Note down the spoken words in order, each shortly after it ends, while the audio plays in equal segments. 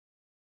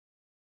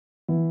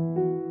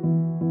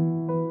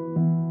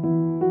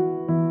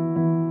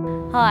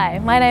Hi,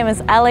 my name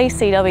is Ali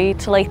CW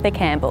Talitha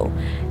Campbell.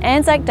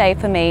 Anzac Day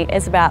for me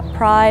is about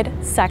pride,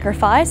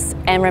 sacrifice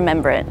and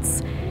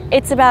remembrance.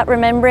 It's about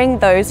remembering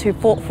those who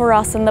fought for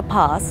us in the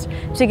past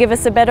to give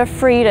us a better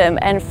freedom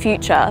and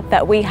future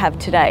that we have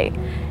today.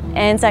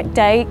 Anzac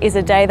Day is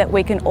a day that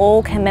we can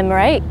all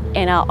commemorate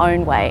in our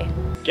own way.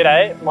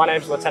 G'day, my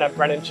name is Lieutenant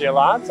Brendan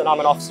Giolans and I'm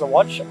an officer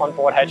watch on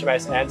board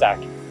HMAS Anzac,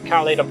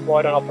 currently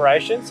deployed on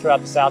operations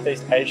throughout the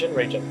Southeast Asian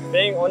region.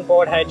 Being on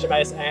board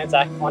HMAS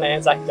Anzac on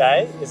Anzac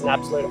Day is an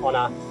absolute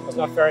honour, as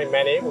not very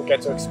many will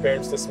get to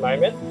experience this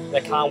moment and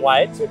they can't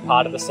wait to be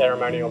part of the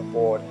ceremony on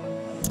board.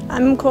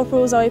 I'm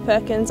Corporal Zoe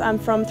Perkins. I'm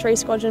from 3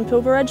 Squadron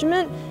Pilbara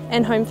Regiment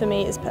and home for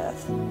me is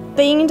Perth.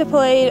 Being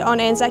deployed on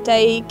Anzac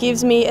Day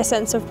gives me a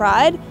sense of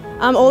pride.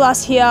 All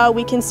us here,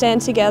 we can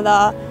stand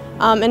together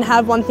and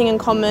have one thing in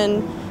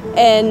common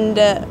and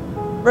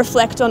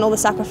reflect on all the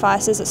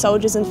sacrifices that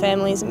soldiers and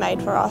families have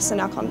made for us and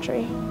our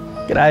country.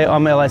 G'day,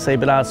 I'm LAC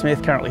Bernard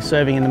Smith, currently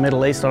serving in the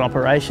Middle East on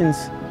operations.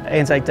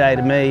 Anzac Day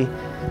to me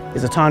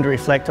is a time to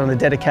reflect on the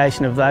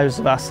dedication of those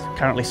of us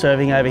currently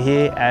serving over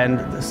here and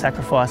the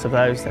sacrifice of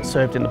those that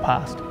served in the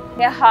past.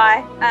 Yeah,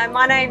 hi,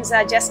 my name's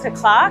Jessica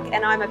Clark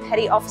and I'm a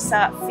Petty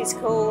Officer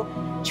Physical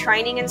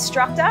Training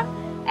Instructor,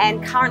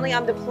 and currently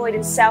I'm deployed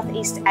in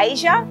Southeast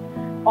Asia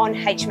on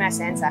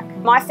HMAS Anzac.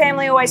 My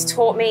family always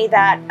taught me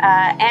that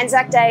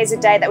Anzac Day is a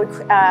day that we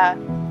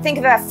think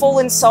of our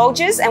fallen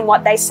soldiers and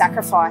what they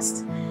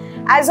sacrificed.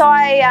 As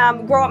I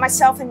grew up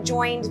myself and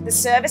joined the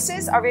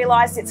services, I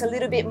realised it's a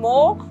little bit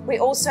more. We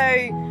also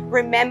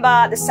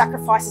remember the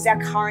sacrifices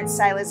our current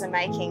sailors are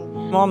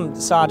making. I'm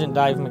Sergeant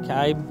Dave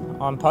McCabe.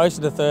 I'm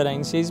posted to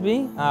 13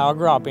 Sisby. I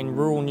grew up in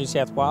rural New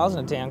South Wales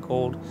in a town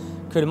called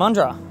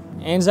Cootamundra.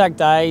 Anzac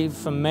Day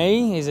for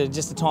me is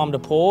just a time to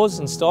pause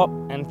and stop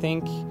and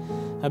think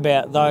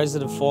about those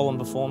that have fallen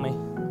before me.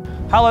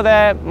 Hello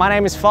there, my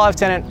name is Flight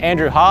Lieutenant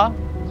Andrew Ha,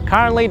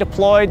 currently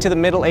deployed to the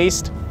Middle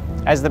East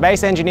as the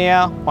base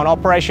engineer on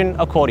Operation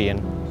Accordion.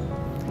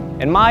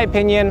 In my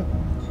opinion,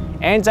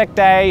 Anzac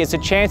Day is a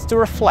chance to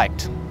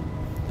reflect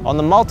on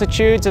the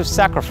multitudes of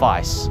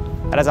sacrifice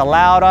that has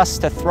allowed us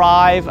to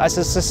thrive as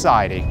a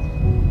society.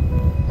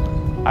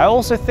 I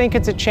also think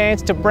it's a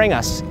chance to bring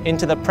us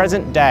into the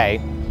present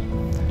day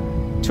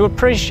to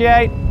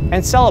appreciate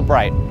and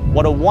celebrate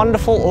what a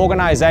wonderful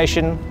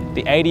organisation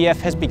the ADF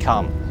has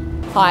become.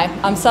 Hi,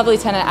 I'm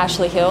Sub-Lieutenant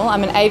Ashley Hill.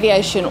 I'm an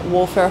Aviation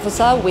Warfare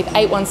Officer with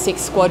 816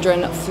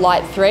 Squadron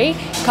Flight 3,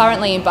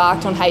 currently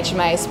embarked on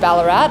HMAS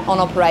Ballarat on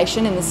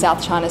operation in the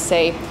South China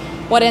Sea.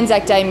 What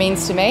Anzac Day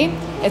means to me,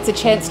 it's a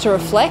chance to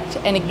reflect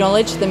and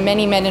acknowledge the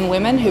many men and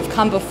women who've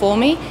come before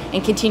me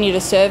and continue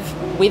to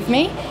serve with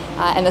me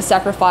and the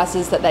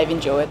sacrifices that they've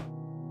endured.